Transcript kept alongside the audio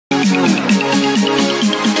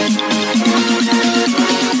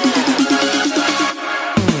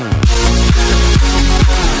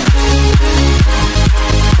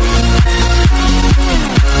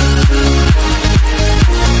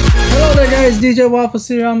DJ Waffles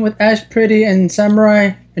here. I'm with AshPurdyy and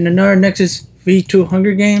Samurai in another Nexus V2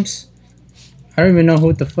 Hunger Games. I don't even know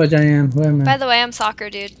who the fudge I am. Who am I? By the way, I'm Soccer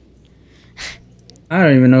Dude. I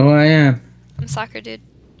don't even know who I am. I'm Soccer Dude.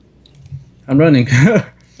 I'm running.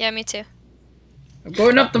 Yeah, me too. I'm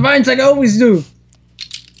going up the vines like I always do.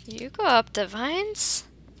 You go up the vines?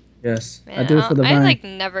 Yes, Man, I do it for the vine. I like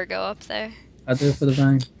never go up there. I do it for the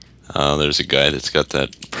vine. There's a guy that's got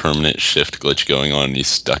that permanent shift glitch going on and he's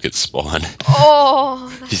stuck at spawn. Oh,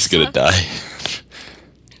 He's gonna die.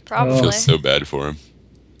 Probably. I feel so bad for him.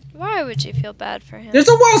 Why would you feel bad for him? There's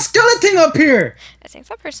a wild skeleton up here! I think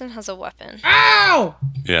that person has a weapon. Ow!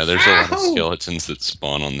 Yeah, there's a lot of skeletons that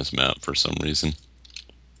spawn on this map for some reason.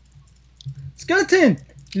 Skeleton!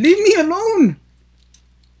 Leave me alone!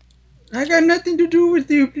 I got nothing to do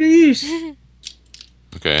with you, please.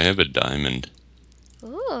 Okay, I have a diamond.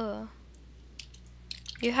 Ooh.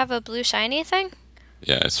 You have a blue shiny thing?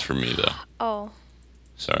 Yeah, it's for me though. Oh.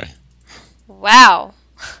 Sorry. Wow.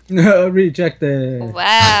 No, rejected.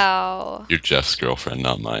 Wow. You're Jeff's girlfriend,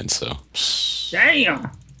 not mine, so. Damn!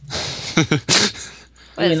 What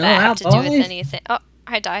does that have to do with anything? Oh,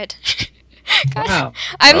 I died. God. Wow.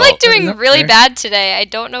 I'm like doing really bad today. I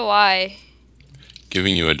don't know why.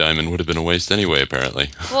 Giving you a diamond would have been a waste anyway,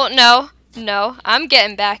 apparently. Well, no. No. I'm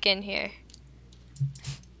getting back in here.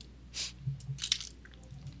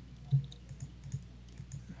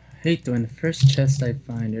 I hate when the first chest I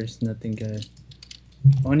find, there's nothing good.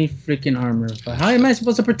 Only freaking armor. But how am I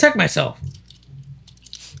supposed to protect myself?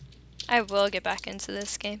 I will get back into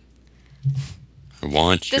this game. I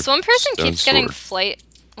want This your one person stone keeps getting sword. flight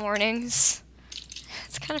warnings.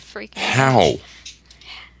 It's kind of freaking me out.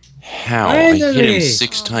 How? How? I hit him Finally.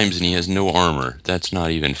 6 times and he has no armor. That's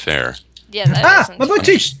not even fair. Yeah, that Ah! isn't. My butt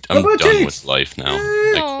cheeks! I'm My butt done cheeks! with life now.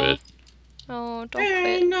 I quit. Oh, don't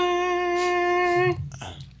quit. And I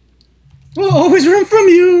will always run from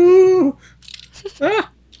you!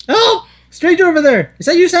 Ah! Help! Stranger over there! Is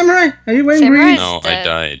that you, Samurai? Are you wearing Samurai? green? No, I dead.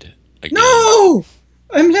 died. Again. No!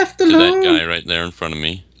 I'm left To alone! that guy right there in front of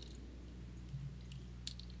me.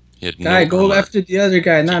 He had Guy, no go armor. after the other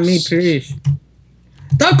guy, not me, Yes. please.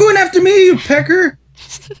 Stop going after me, you pecker!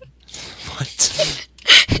 What?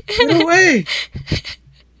 Get away!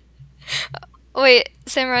 Wait,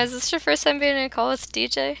 Samurai, is this your first time being in a call with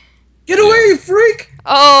DJ? Get away, you freak!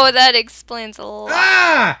 Oh, that explains a lot.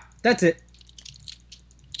 Ah! That's it.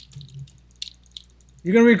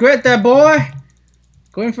 You're gonna regret that, boy.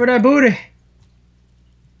 Going for that booty.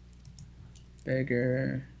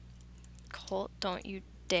 Beggar. Colt, don't you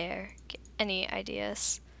dare get any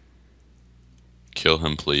ideas. Kill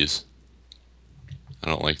him, please. I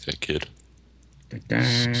don't like that kid. Yeah,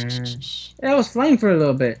 I was flying for a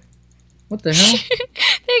little bit. What the hell?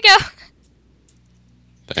 There you go.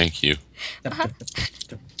 Thank you.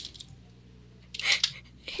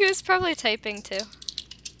 He was probably typing too.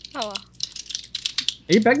 Oh well.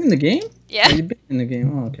 Are you back in the game? Yeah. Are you back in the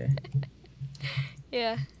game? Oh, okay.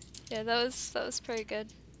 Yeah. Yeah, that was pretty good.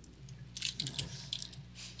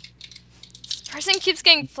 This person keeps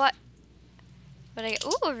getting flat. But I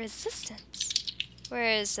ooh, resistance.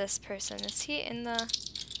 Where is this person? Is he in the?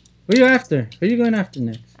 Who are you after? Who are you going after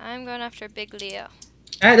next? I'm going after Big Leo.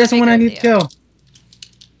 Ah, that's the one I Bigger need to Leo. kill.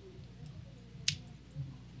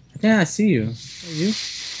 I think I see you. Are you?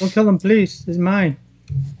 Don't kill him, please. He's mine.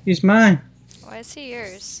 He's mine. Why is he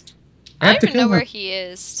yours? I I have don't to even know kill where him. he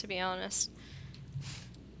is, to be honest.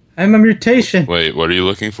 I'm a mutation. Wait, what are you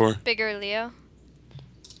looking for? Bigger Leo.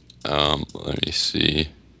 Let me see.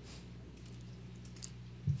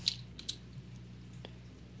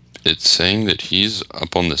 It's saying that he's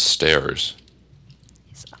up on the stairs.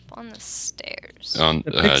 He's up on the stairs. On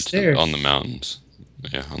The big stairs. on the mountains.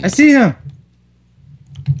 Yeah. I see him.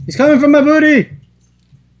 He's coming from my booty.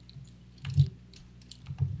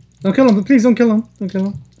 Don't kill him. Please don't kill him. Don't kill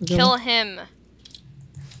him. Don't Kill him.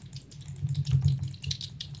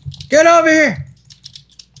 Get over here.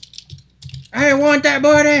 I want that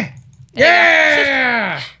booty.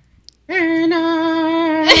 Yeah. And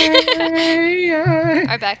I...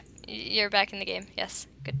 Are back. You're back in the game. Yes.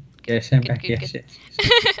 Good. Yes, I'm Good, back. good, Yes, good.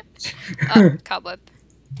 yes. Oh, cobweb.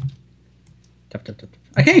 Tap, tap, tap.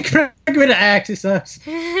 I can't crack with the axe. It sucks.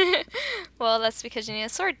 Well, that's because you need a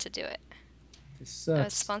sword to do it. It I was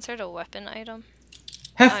sucks. sponsored a weapon item.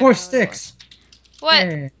 Have I 4 know it sticks. What?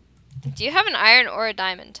 Yeah. Do you have an iron or a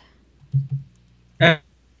diamond? I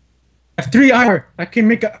have 3 iron. I can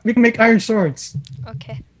make. We can make iron swords.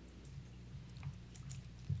 Okay.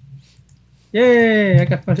 Yay! I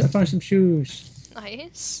found some shoes.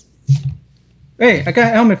 Nice. Hey, I got a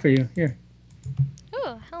helmet for you. Here.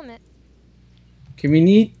 Ooh, helmet. Okay, we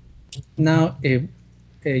need now a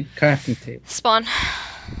a crafting table. Spawn.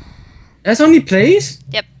 That's only place?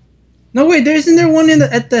 Yep. No wait, isn't there one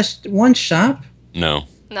at the one shop? No.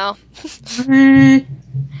 No. What?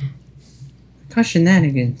 Cause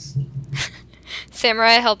shenanigans.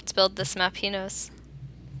 Samurai helped build this map. He knows.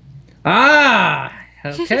 Ah,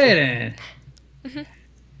 okay then.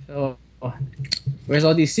 So, where's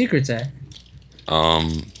all these secrets at?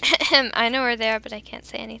 I know where they are, but I can't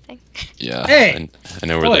say anything. Yeah. Hey! I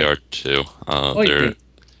know where they are too. Oi.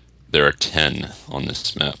 There are 10 on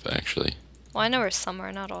this map actually. Well, I know where some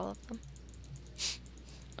are, not all of them.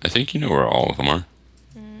 I think you know where all of them are.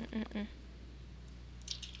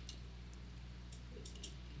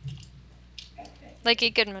 Like a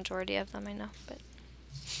good majority of them, I know, but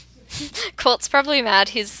Colt's probably mad.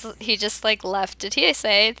 He just like left. Did he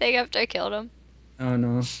say anything after I killed him? Oh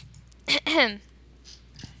no.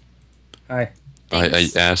 Hi. I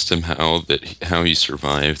asked him how he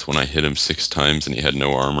survived when I hit him 6 times and he had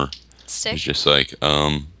no armor. Stick. He's just like,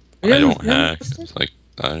 I Yeah, don't yeah, hack. It's like,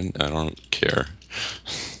 I don't care.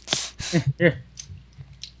 Here.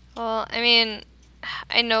 Well, I mean,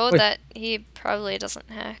 I know that he probably doesn't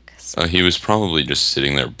hack. So He was probably just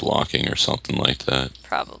sitting there blocking or something like that.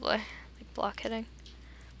 probably like block hitting.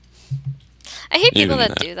 I hate people Even that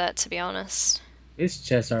that. do that, to be honest. These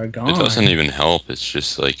chests are gone. It doesn't even help. It's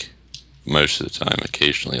just like, most of the time,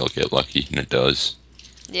 occasionally you'll get lucky, and it does.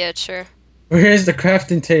 Yeah, true. Where's the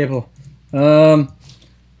crafting table?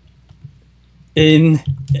 In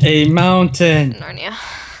a mountain. Narnia.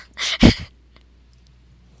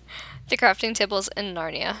 The crafting table's in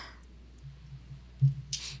Narnia.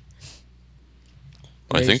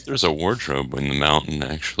 I think there's a wardrobe in the mountain,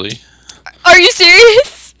 actually. Are you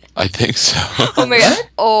serious? I think so. Oh my god.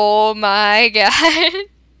 Oh my god.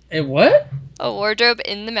 Hey, what? A wardrobe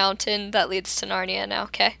in the mountain that leads to Narnia now.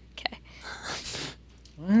 Okay. Okay.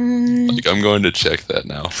 What? Like, I'm going to check that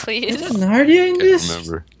now. Please. Is there Narnia in I this? can't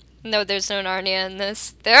remember. No, there's no Narnia in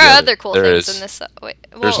this. There are other cool there things is. in this. Wait,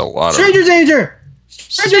 There's a whoa. lot of Stranger danger!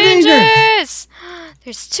 Stranger danger! Strangers!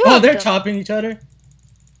 There's two Oh, of they're them. chopping each other.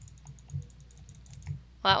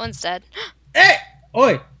 Well, that one's dead. Hey!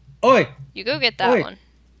 Oi! Oi! You go get that Oi. one.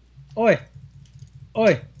 Oi!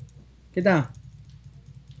 Oi! Get down.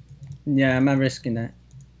 Yeah, I'm not risking that.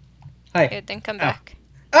 Hi. Good, then come Ow. back.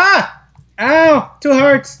 Ah! Ow! 2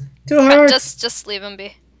 hearts! 2 hearts! Just leave him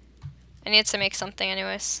be. I need to make something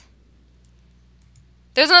anyways.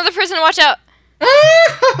 There's another person, watch out! Ah!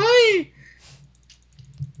 Hi!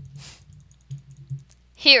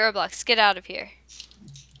 Here, Roblox, get out of here.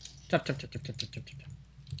 Chop, chop, chop, chop, chop, chop, chop, chop.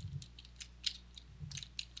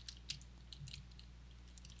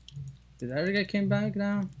 Did that other guy came back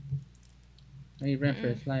now? Oh, he ran for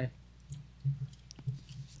his life.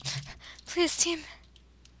 Please, team.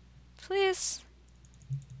 Please.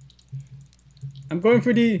 I'm going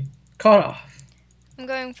for the cutoff. I'm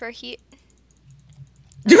going for heat.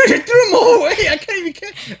 Dude, I threw him all away! I can't even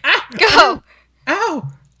get. Ah! Go!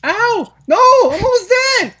 Ow! Ow! No! I'm almost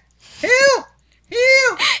dead! Help!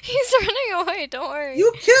 Help! He's running away, don't worry.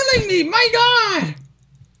 You killing me! My God!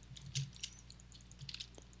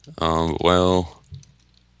 Well,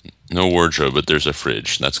 no wardrobe, but there's a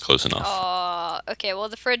fridge. That's close enough. Okay, well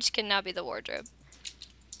the fridge can now be the wardrobe.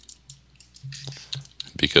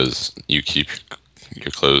 Because you keep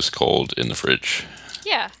your clothes cold in the fridge.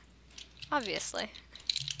 Yeah, obviously.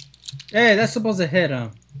 Hey, that's supposed to hit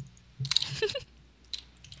him.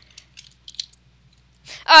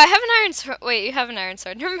 Oh, I have an iron sword. Wait, you have an iron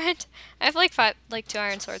sword. Never mind. I have like 2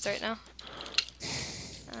 iron swords right now.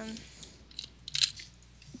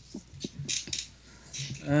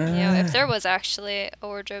 Yeah, if there was actually a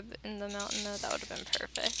wardrobe in the mountain, though, that would have been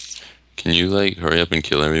perfect. Can you, like, hurry up and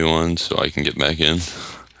kill everyone so I can get back in?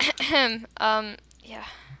 Yeah.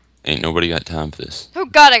 Ain't nobody got time for this. Oh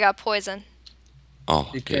god, I got poison. Oh,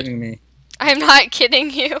 You're good. kidding me. I'm not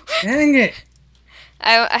kidding you. Dang it!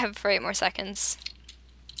 I have for 8 more seconds.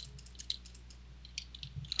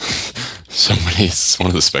 One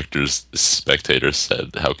of the spectators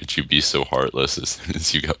said, "How could you be so heartless as soon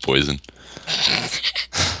as you got poisoned?"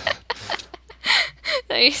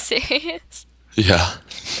 Are you serious? Yeah.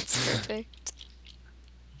 That's perfect.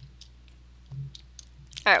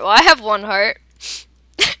 Alright, well I have 1 heart.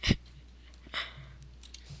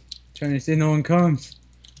 Trying to see no one comes.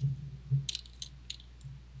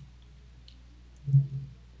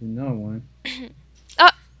 No one. Oh,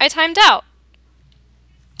 I timed out.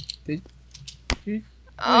 Did you?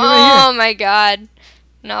 Oh my god.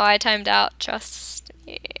 No, I timed out. Trust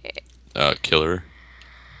me. Kill her.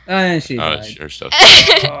 And she Oh, died. it's your stuff.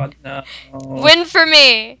 Oh no. Win for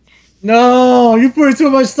me. No, you put too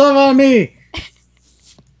much stuff on me.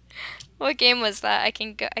 What game was that? I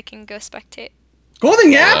can go spectate.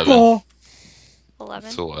 Golden 11. apple. 11.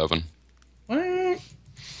 It's 11. What? I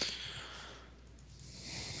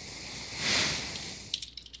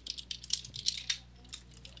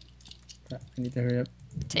need to hurry up.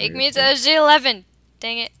 Take me to SG11.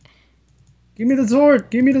 Dang it. Give me the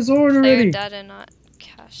sword. Give me the sword Player already. data not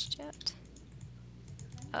cached yet.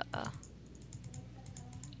 Uh-oh.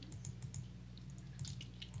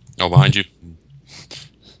 Oh, behind you.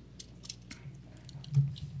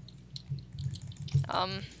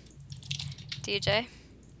 DJ,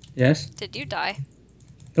 Yes. did you die?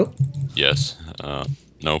 Nope. Yes.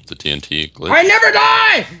 Nope. The TNT glitch. I never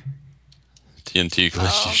die. TNT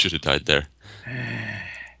glitch. Oh. You should have died there.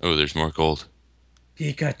 Oh, there's more gold.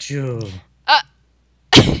 Pikachu.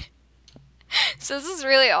 So this is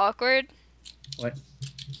really awkward. What?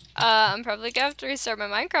 I'm probably gonna have to restart my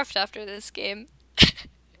Minecraft after this game.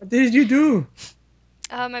 What did you do?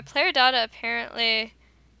 My player data apparently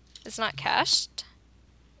is not cached.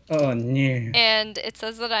 Oh, no. And it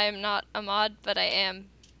says that I am not a mod, but I am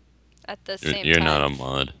at the same You're time. not a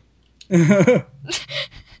mod.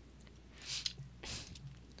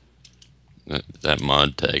 That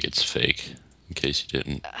mod tag, it's fake. In case you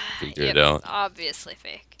didn't figure it out. Obviously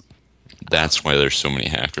fake. That's why there's so many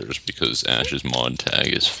hackers, because Ash's mod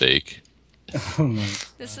tag is fake. Oh my.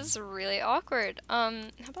 This is really awkward. How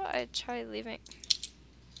about I try leaving?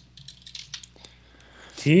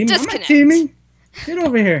 Team? I'm Disconnect. not teaming. Get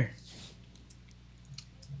over here.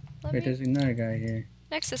 Let Wait, me... there's another guy here.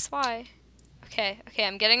 Nexus, why? Okay,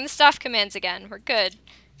 I'm getting the staff commands again. We're good.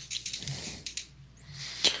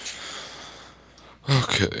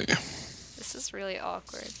 Okay. This is really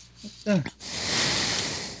awkward. Uh,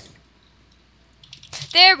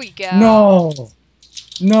 There we go. No.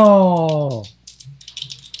 No.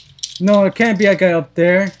 No, it can't be a guy up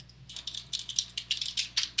there.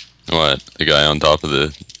 What? The guy on top of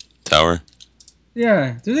the tower?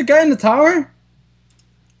 Yeah. There's a guy in the tower?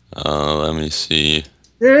 Let me see.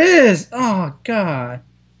 There is. Oh, God.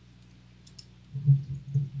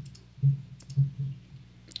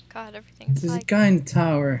 God, everything's There's a like... guy in the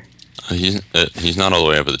tower. He's not all the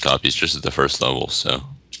way up at the top. He's just at the first level, so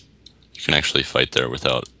you can actually fight there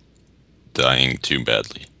without dying too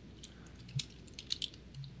badly.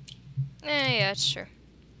 Yeah, it's true.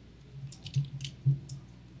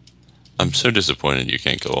 I'm so disappointed you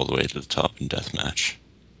can't go all the way to the top in deathmatch.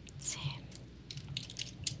 Same.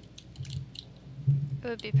 It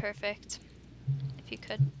would be perfect if you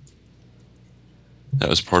could. That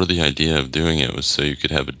was part of the idea of doing it, was so you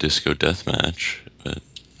could have a disco deathmatch, but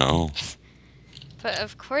no. But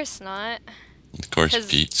of course not. Of course,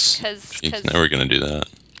 Pete's never gonna do that.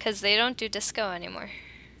 Because they don't do disco anymore.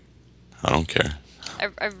 I don't care.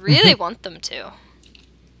 I really want them to.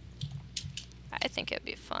 I think it'd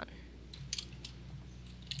be fun.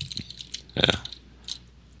 Yeah.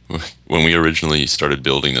 When we originally started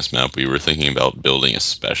building this map, we were thinking about building a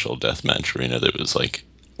special deathmatch arena that was like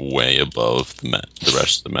way above the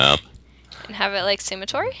rest of the map. And have it like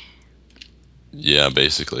Sumatory? Yeah,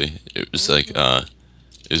 basically. It was like,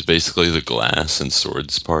 it was basically the glass and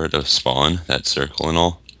swords part of Spawn, that circle and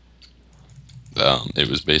all. It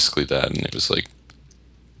was basically that, and it was like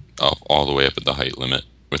all the way up at the height limit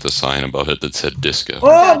with a sign above it that said disco.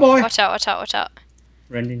 Oh, boy. Watch out, watch out, watch out.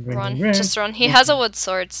 Run. Run. Just run. He has a wood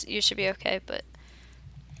sword, so you should be okay, but...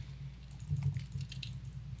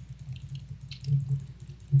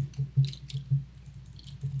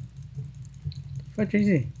 What is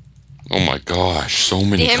he? Oh my gosh, so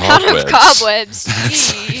many The amount cobwebs. of cobwebs.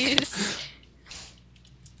 Jeez.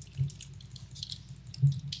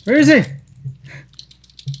 Where is he?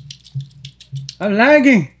 I'm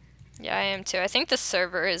lagging. Yeah, I am too. I think the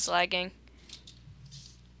server is lagging.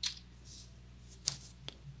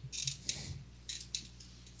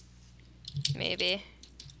 Maybe.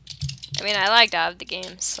 I mean, I lagged out of the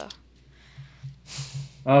game, so...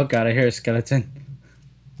 Oh, God, I hear a skeleton.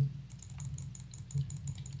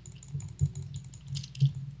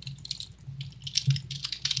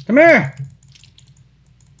 Come here!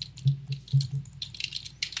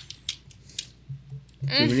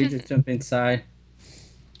 Do we need to jump inside?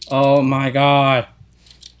 Oh my God!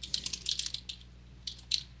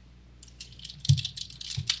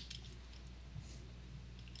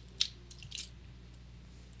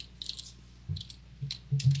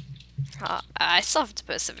 I still have to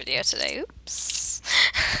post a video today. Oops.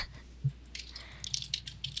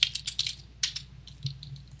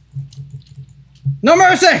 No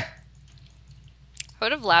mercy! I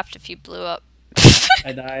would have laughed if you blew up.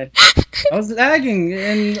 I died. I was lagging,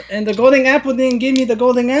 and the golden apple didn't give me the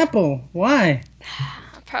golden apple. Why?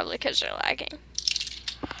 Probably because you're lagging.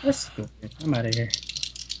 Let's go. I'm out of here.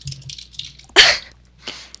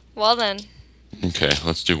 Well then. Okay,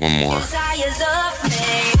 let's do one more. Desires of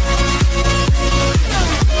me.